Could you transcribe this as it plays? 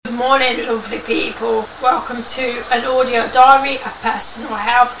Good morning, lovely people. Welcome to an audio diary, a personal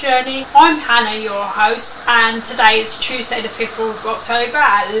health journey. I'm Hannah, your host, and today is Tuesday the 5th of October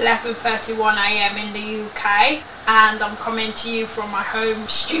at 11:31am in the UK, and I'm coming to you from my home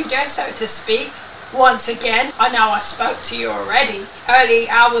studio, so to speak. Once again, I know I spoke to you already early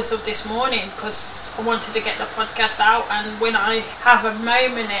hours of this morning because I wanted to get the podcast out, and when I have a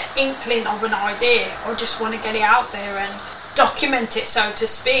moment, an inkling of an idea, I just want to get it out there and document it, so to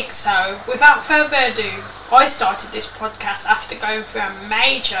speak. So without further ado, I started this podcast after going through a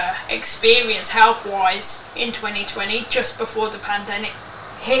major experience health-wise in 2020, just before the pandemic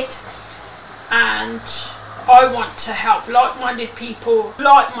hit, and I want to help like-minded people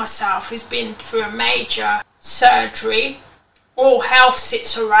like myself who's been through a major surgery or health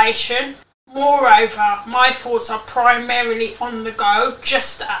situation. Moreover, my thoughts are primarily on the go,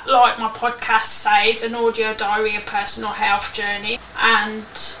 just like my podcast says, an audio diary, a personal health journey, and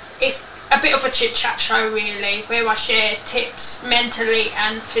it's a bit of a chit-chat show really, where I share tips mentally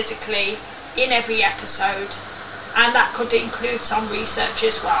and physically in every episode, and that could include some research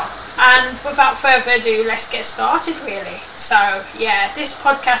as well. And without further ado, let's get started really. So yeah, this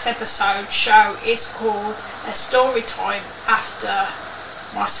podcast episode show is called A Story Time After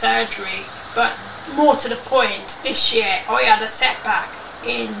My Surgery. But more to the point, this year I had a setback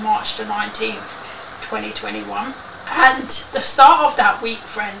in March the 19th, 2021. And the start of that week,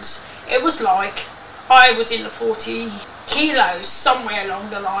 friends, it was like I was in the 40 kilos somewhere along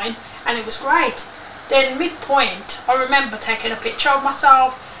the line, and it was great. Then midpoint, I remember taking a picture of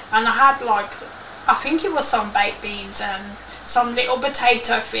myself, and I had I think it was some baked beans and some little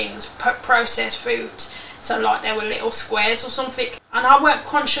potato things, processed foods. So they were little squares or something, and I weren't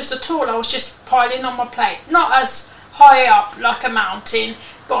conscious at all. I was just piling on my plate, not as high up like a mountain,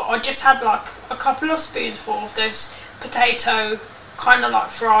 but I just had a couple of spoonfuls of those potato kind of like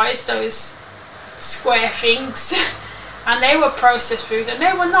fries, those square things, and they were processed foods and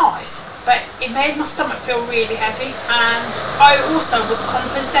they were nice, but it made my stomach feel really heavy, and I also was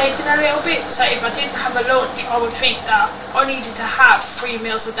compensating a little bit. So if I didn't have a lunch, I would think that I needed to have 3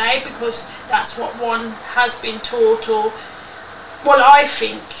 meals a day because that's what one has been taught, or well, I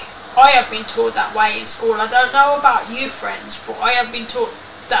think I have been taught that way in school. I don't know about you friends, but I have been taught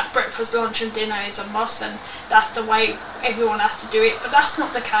that breakfast, lunch and dinner is a must, and that's the way everyone has to do it, but that's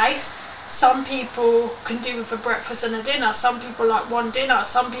not the case. Some people can do with a breakfast and a dinner, some people like one dinner,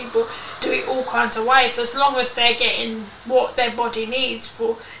 some people do it all kinds of ways. As long as they're getting what their body needs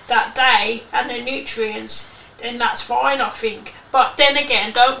for that day and the nutrients, then that's fine, I think. But then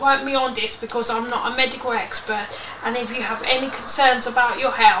again, don't quote me on this because I'm not a medical expert, and if you have any concerns about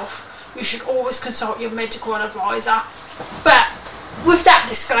your health, you should always consult your medical advisor. But with that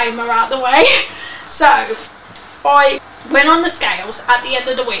disclaimer out the way, so I went on the scales at the end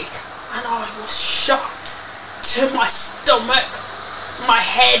of the week, and I was shocked to my stomach, my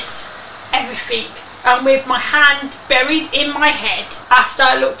head, everything. And with my hand buried in my head, after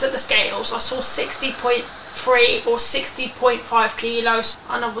I looked at the scales, I saw 60.3 or 60.5 kilos.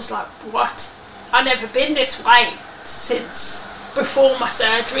 And I was like, what? I've never been this weight since before my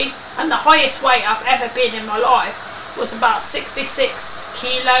surgery. And the highest weight I've ever been in my life was about 66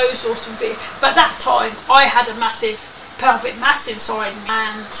 kilos or something. But that time, I had a massive pelvic mass inside me,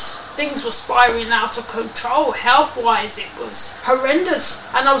 and things were spiraling out of control. Health-wise, it was horrendous,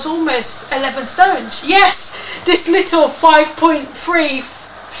 and I was almost 11 stones. Yes, this little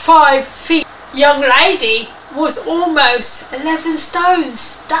 5.35 feet young lady was almost 11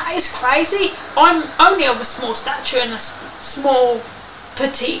 stones. That is crazy. I'm only of a small stature and a small,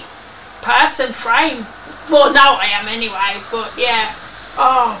 petite person frame. Well, now I am anyway, but yeah.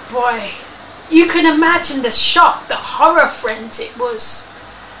 Oh boy. You can imagine the shock, the horror, friends, it was.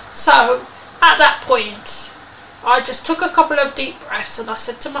 So, at that point, I just took a couple of deep breaths and I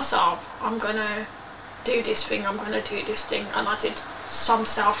said to myself, I'm going to do this thing, I'm going to do this thing. And I did some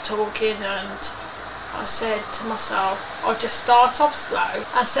self-talking, and I said to myself, I'll just start off slow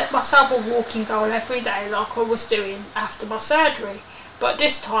and set myself a walking goal every day like I was doing after my surgery. But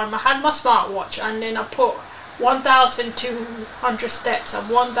this time I had my smartwatch, and then I put 1,200 steps and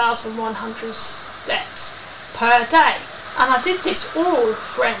 1,100 steps per day. And I did this all,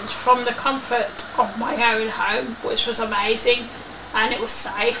 friends, from the comfort of my own home, which was amazing, and it was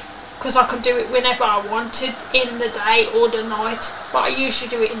safe because I could do it whenever I wanted, in the day or the night. But I usually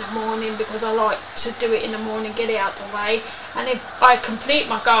do it in the morning because I like to do it in the morning, get it out the way. And if I complete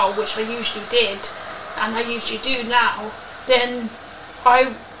my goal, which I usually did, and I usually do now, then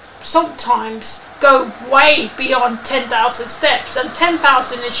I sometimes go way beyond 10,000 steps, and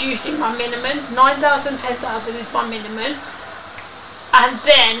 10,000 is usually my minimum. 9,000, 10,000 is my minimum. and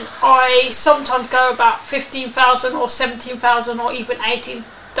then I sometimes go about 15,000 or 17,000 or even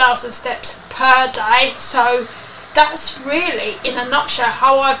 18,000 steps per day. So that's really, in a nutshell,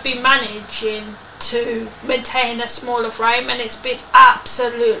 how I've been managing to maintain a smaller frame, and it's been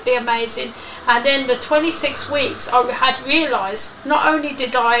absolutely amazing. And in the 26 weeks I had realised not only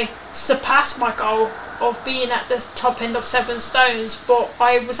did I surpass my goal of being at the top end of 7 stones, but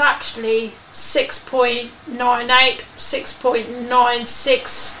I was actually 6.98, 6.96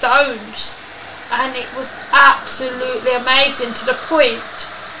 stones, and it was absolutely amazing, to the point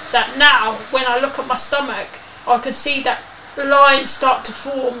that now when I look at my stomach I can see that lines start to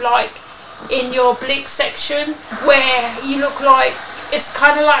form, like in your oblique section, where you look like it's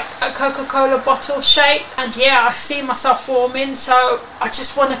kind of like a Coca-Cola bottle shape. And yeah, I see myself forming, so I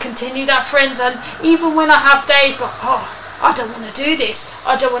just want to continue that, friends. And even when I have days like, oh, I don't want to do this,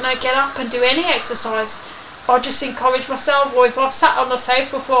 I don't want to get up and do any exercise, I just encourage myself. Or if I've sat on the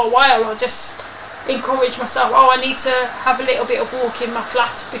sofa for a while, I just encourage myself, oh, I need to have a little bit of walk in my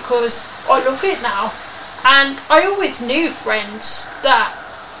flat, because I love it now. And I always knew, friends, that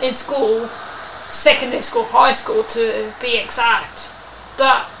in school, secondary school, high school to be exact,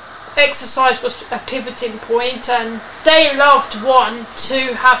 that exercise was a pivoting point, and they loved one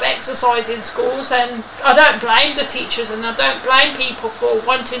to have exercise in schools. And I don't blame the teachers, and I don't blame people for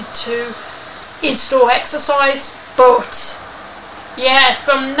wanting to install exercise. But yeah,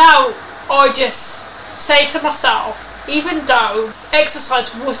 from now I just say to myself, even though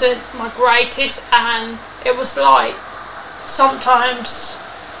exercise wasn't my greatest, and it was like sometimes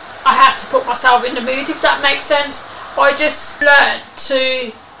I had to put myself in the mood, if that makes sense, I just learned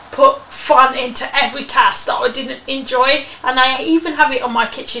to put fun into every task that I didn't enjoy. And I even have it on my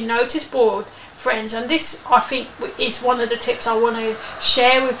kitchen notice board, friends, and this I think is one of the tips I want to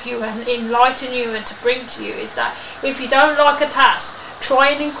share with you and enlighten you and to bring to you, is that if you don't like a task, try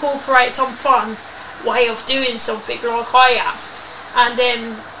and incorporate some fun way of doing something like I have, and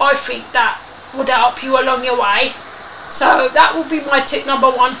then I think that would help you along your way. So that will be my tip number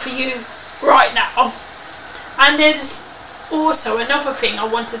 1 for you right now. And there's also another thing I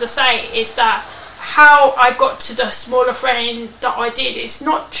wanted to say, is that how I got to the smaller frame that I did is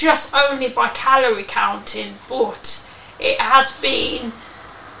not just only by calorie counting, but it has been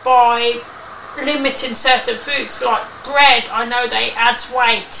by limiting certain foods like bread. I know that it adds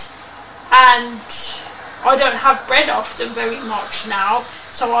weight, and I don't have bread often very much now,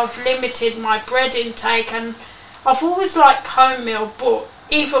 so I've limited my bread intake. And I've always liked home meal, but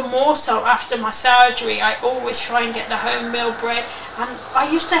even more so after my surgery, I always try and get the home meal bread. And I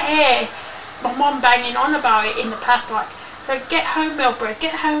used to hear my mum banging on about it in the past, like, get home meal bread,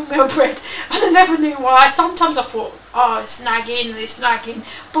 get home meal bread, and I never knew why. Sometimes I thought, oh, it's nagging,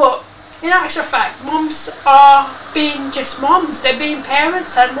 but in actual fact, mums are being just mums, they're being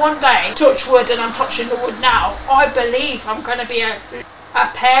parents, and one day, touch wood, and I'm touching the wood now, I believe I'm going to be a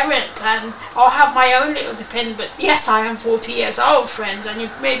parent, and I'll have my own little dependent. But yes, I am 40 years old, friends, and you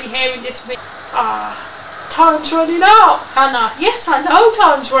may be hearing this video, time's running out, Hannah. Yes, I know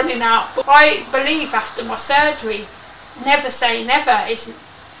time's running out, but I believe after my surgery, never say never. It's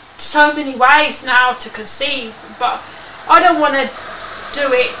so many ways now to conceive, but I don't want to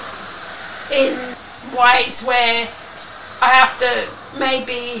do it in ways where I have to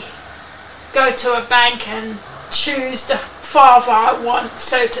maybe go to a bank and choose the father I want,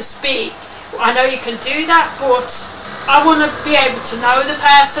 so to speak. I know you can do that, but I want to be able to know the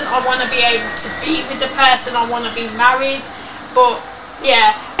person, I want to be able to be with the person, I want to be married. But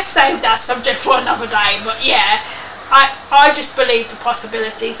yeah, let's save that subject for another day. But yeah, I just believe the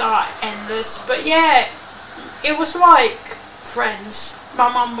possibilities are endless. But yeah, it was like, friends,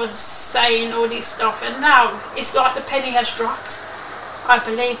 my mum was saying all this stuff, and now it's like the penny has dropped. I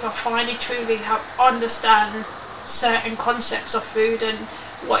believe I finally truly have understand certain concepts of food and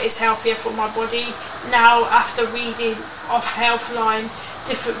what is healthier for my body. Now, after reading off Healthline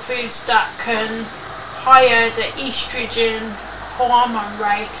different foods that can higher the estrogen hormone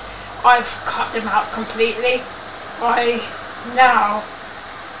rate, I've cut them out completely. I now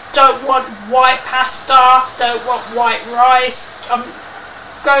don't want white pasta, don't want white rice. I'm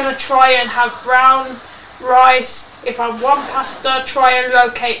going to try and have brown rice. If I want pasta, try and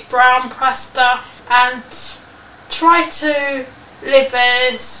locate brown pasta, and try to live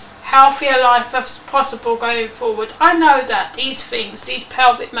as healthy a life as possible going forward. I know that these things, these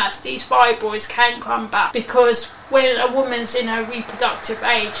pelvic mass, these fibroids can come back, because when a woman's in a reproductive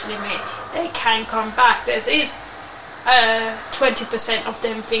age limit, they can come back. There is 20% of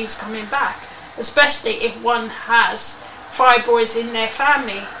them things coming back, especially if one has fibroids in their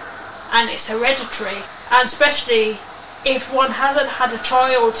family and it's hereditary, and especially if one hasn't had a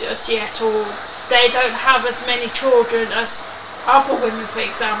child just yet, or they don't have as many children as other women, for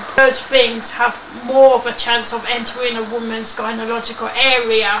example, those things have more of a chance of entering a woman's gynecological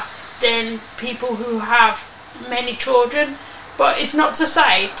area than people who have many children. But it's not to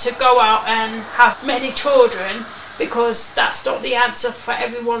say to go out and have many children, because that's not the answer for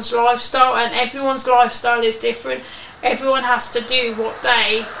everyone's lifestyle, and everyone's lifestyle is different. Everyone has to do what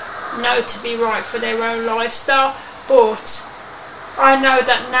they know to be right for their own lifestyle. But I know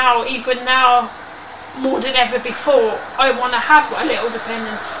that now, even now, more than ever before, I want to have a little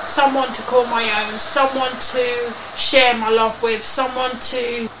dependent, someone to call my own, someone to share my love with, someone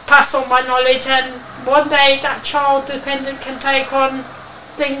to pass on my knowledge, and one day that child dependent can take on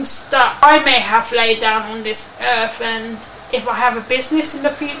things that I may have laid down on this earth. And if I have a business in the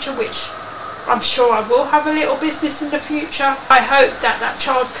future, which I'm sure I will have a little business in the future, I hope that that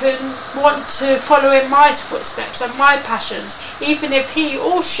child can want to follow in my footsteps and my passions, even if he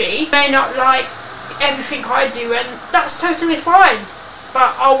or she may not like everything I do, and that's totally fine.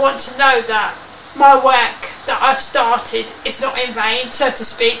 But I want to know that my work that I've started is not in vain, so to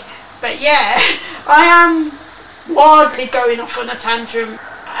speak. But yeah, I am wildly going off on a tangent,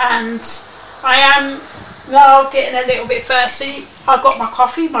 and I am now getting a little bit thirsty. I got my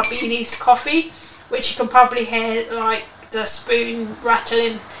coffee, my Beanies coffee, which you can probably hear like the spoon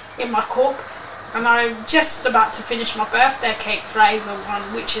rattling in my cup, and I'm just about to finish my birthday cake flavour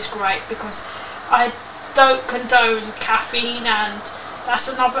one, which is great because I don't condone caffeine, and that's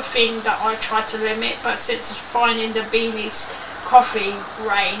another thing that I try to limit. But since finding the Beanies coffee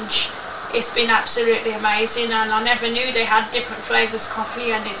range, it's been absolutely amazing, and I never knew they had different flavours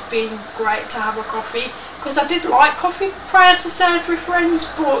coffee, and it's been great to have a coffee, because I did like coffee prior to surgery, friends,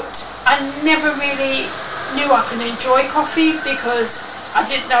 but I never really knew I could enjoy coffee because I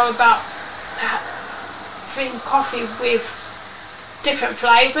didn't know about having coffee with different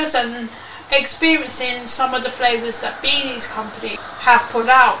flavours, and experiencing some of the flavours that Beanies company have put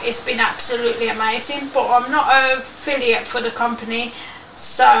out, it's been absolutely amazing. But I'm not an affiliate for the company,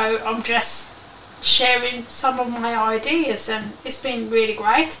 so I'm just sharing some of my ideas, and it's been really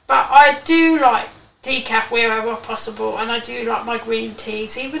great. But I do like decaf wherever possible, and I do like my green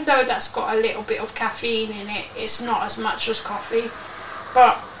teas, even though that's got a little bit of caffeine in it. It's not as much as coffee,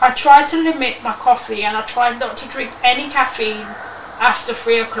 but I try to limit my coffee, and I try not to drink any caffeine after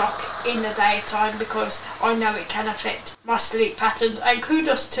 3 o'clock in the daytime, because I know it can affect my sleep patterns. And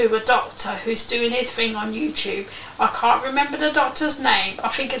kudos to a doctor who's doing his thing on YouTube. I can't remember the doctor's name, I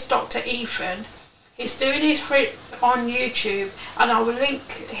think it's Dr. Ethan. He's doing his thing on YouTube, and I will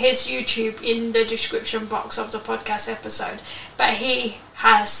link his YouTube in the description box of the podcast episode. But he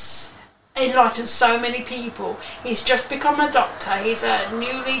has enlightened so many people. He's just become a doctor, he's a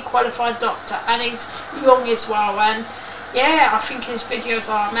newly qualified doctor, and he's young as well, and yeah, I think his videos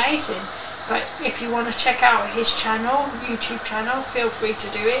are amazing. But if you want to check out his channel, YouTube channel, feel free to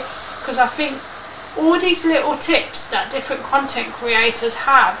do it, because I think all these little tips that different content creators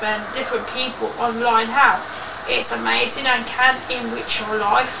have and different people online have, it's amazing and can enrich your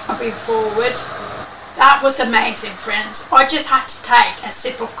life moving forward. That was amazing, friends. I just had to take a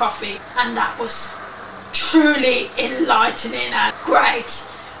sip of coffee, and that was truly enlightening and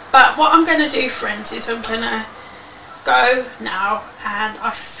great. But what I'm going to do, friends, is I'm going to go now, and I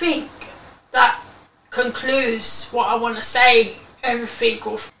think that concludes what I want to say, everything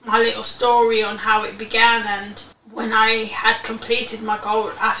of my little story on how it began, and when I had completed my goal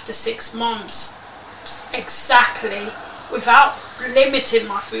after 6 months, exactly, without limiting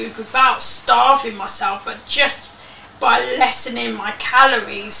my food, without starving myself, but just by lessening my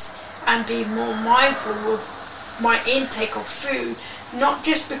calories and being more mindful of my intake of food, not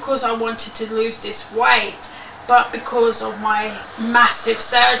just because I wanted to lose this weight, but because of my massive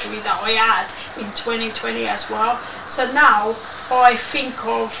surgery that I had in 2020 as well. So now I think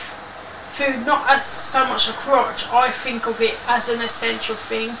of food not as so much a crutch, I think of it as an essential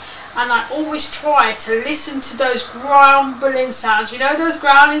thing. And I always try to listen to those grumbling sounds, you know, those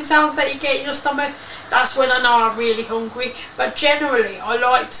growling sounds that you get in your stomach. That's when I know I'm really hungry. But generally I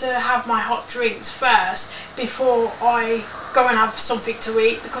like to have my hot drinks first before I go and have something to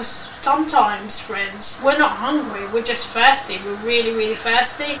eat, because sometimes, friends, we're not hungry, we're just thirsty, we're really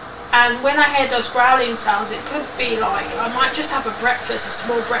thirsty. And when I hear those growling sounds, it could be like I might just have a breakfast, a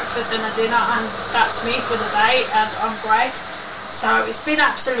small breakfast and a dinner, and that's me for the day, and I'm great. So it's been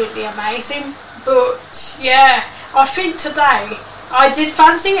absolutely amazing. But yeah, I think today, I did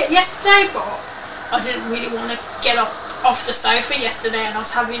fancy it yesterday, but I didn't really want to get off the sofa yesterday, and I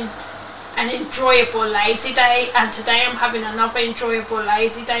was having an enjoyable lazy day, and today I'm having another enjoyable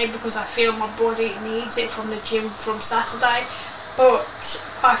lazy day because I feel my body needs it from the gym from Saturday. But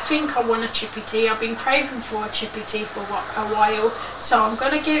I think I want a chippy tea. I've been craving for a chippy tea for a while, so I'm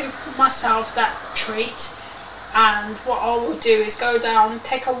going to give myself that treat. And what I will do is go down,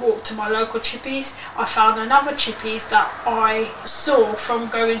 take a walk to my local Chippies. I found another Chippies that I saw from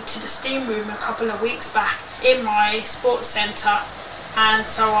going to the steam room a couple of weeks back in my sports centre, and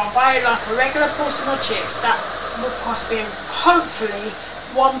so I'll buy like a regular portion of chips that will cost me hopefully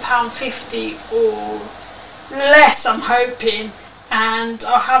 £1.50 or less, I'm hoping, and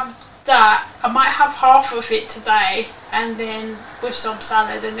I'll have that. I might have half of it today and then with some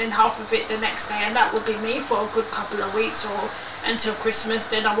salad, and then half of it the next day, and that will be me for a good couple of weeks or until Christmas.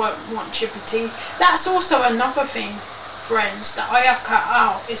 Then I won't want chippy tea. That's also another thing, friends, that I have cut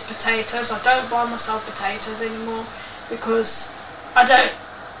out is potatoes. I don't buy myself potatoes anymore because I don't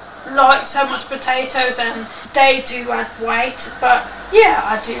like so much potatoes, and they do add weight. But yeah,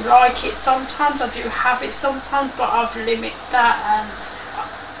 I do like it sometimes, I do have it sometimes, but I've limited that,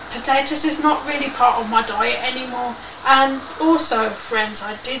 and potatoes is not really part of my diet anymore. And also, friends,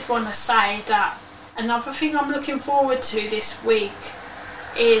 I did want to say that another thing I'm looking forward to this week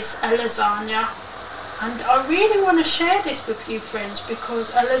is a lasagna. And I really want to share this with you, friends, because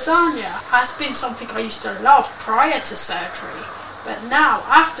a lasagna has been something I used to love prior to surgery. But now,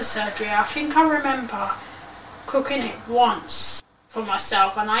 after surgery, I think I remember cooking it once for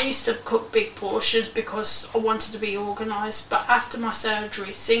myself, and I used to cook big portions because I wanted to be organised. But after my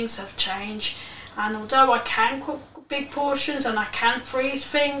surgery, things have changed, and although I can cook big portions and I can freeze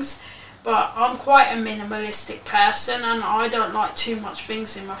things, but I'm quite a minimalistic person, and I don't like too much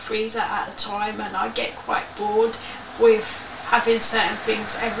things in my freezer at a time, and I get quite bored with having certain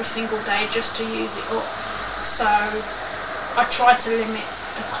things every single day just to use it up. So I try to limit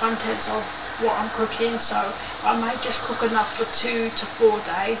the contents of what I'm cooking, so I may just cook enough for 2 to 4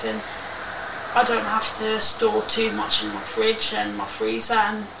 days, and I don't have to store too much in my fridge and my freezer,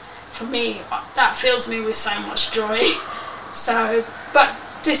 and for me that fills me with so much joy. So, but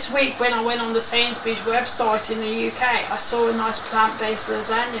this week when I went on the Sainsbury's website in the UK, I saw a nice plant-based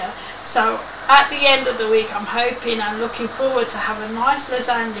lasagna, so at the end of the week I'm hoping and looking forward to have a nice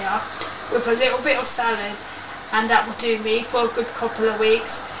lasagna with a little bit of salad, and that will do me for a good couple of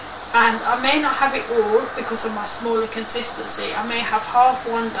weeks. And I may not have it all because of my smaller consistency. I may have half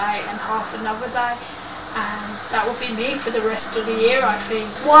one day and half another day, and that will be me for the rest of the year, I think.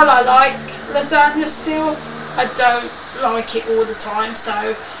 While I like lasagna still, I don't like it all the time, so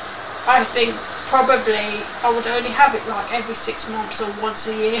I think probably I would only have it like every 6 months or once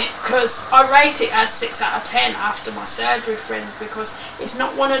a year, because I rate it as 6 out of 10 after my surgery, friends, because it's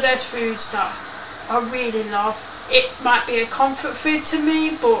not one of those foods that I really love. It might be a comfort food to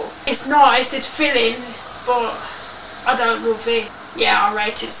me, but it's nice, it's filling, but I don't love it. Yeah, I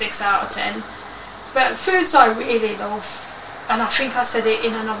rate it 6 out of 10. But foods I really love, and I think I said it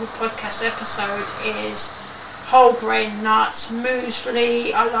in another podcast episode, is whole grain nuts,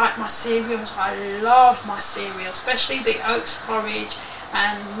 muesli. I like my cereals. I love my cereal, especially the oats porridge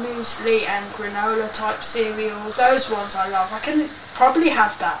and muesli and granola type cereal. Those ones I love. I can probably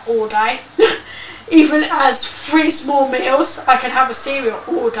have that all day. Even as 3 small meals, I can have a cereal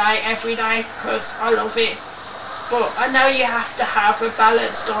all day, every day, because I love it. But I know you have to have a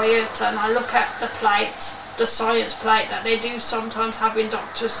balanced diet, and I look at the plate, the science plate that they do sometimes have in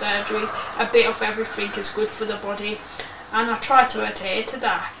doctor surgeries. A bit of everything is good for the body, and I try to adhere to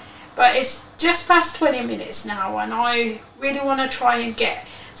that. But it's just past 20 minutes now, and I really want to try and get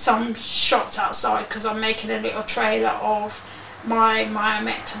some shots outside because I'm making a little trailer of my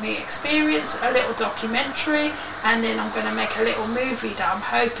myomectomy experience, a little documentary, and then I'm going to make a little movie that I'm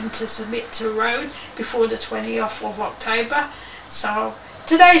hoping to submit to Road before the 20th of October. So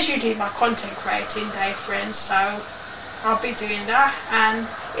today's usually my content creating day, friends, so I'll be doing that, and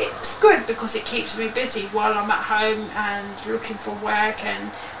it's good because it keeps me busy while I'm at home and looking for work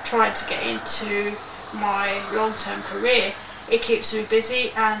and trying to get into my long-term career. It keeps me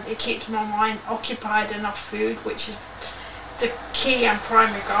busy and it keeps my mind occupied enough food, which is the key and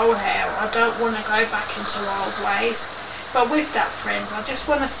primary goal here. I don't want to go back into old ways. But with that, friends, I just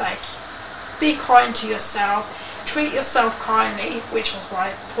want to say, be kind to yourself, treat yourself kindly, which was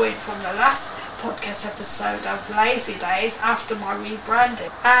my point from the last podcast episode of Lazy Days after my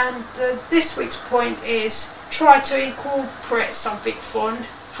rebranding. And this week's point is try to incorporate something fun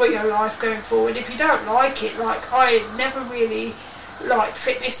for your life going forward. If you don't like it, like I never really liked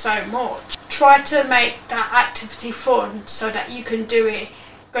fitness so much, try to make that activity fun so that you can do it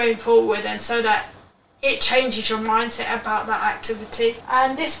going forward, and so that it changes your mindset about that activity.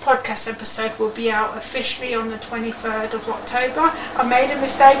 And this podcast episode will be out officially on the 23rd of October. I made a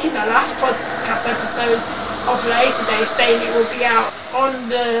mistake in the last podcast episode of Lazy Day saying it will be out on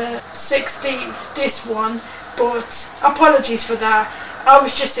the 16th, this one, but apologies for that. I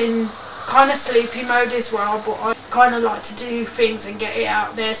was just in kind of sleepy mode as well, but I kind of like to do things and get it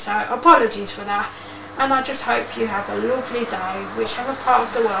out there, so apologies for that. And I just hope you have a lovely day, whichever part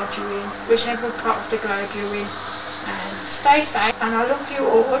of the world you're in, whichever part of the globe you're in, and stay safe. And I love you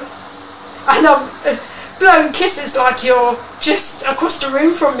all. And I'm blowing kisses like you're just across the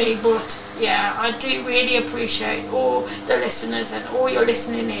room from me, but yeah, I do really appreciate all the listeners and all your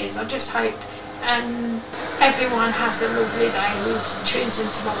listening ears. I just hope everyone has a lovely day who tunes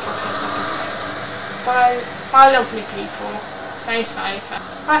into my podcast episode. Bye, lovely people. Stay safe.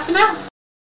 Bye for now.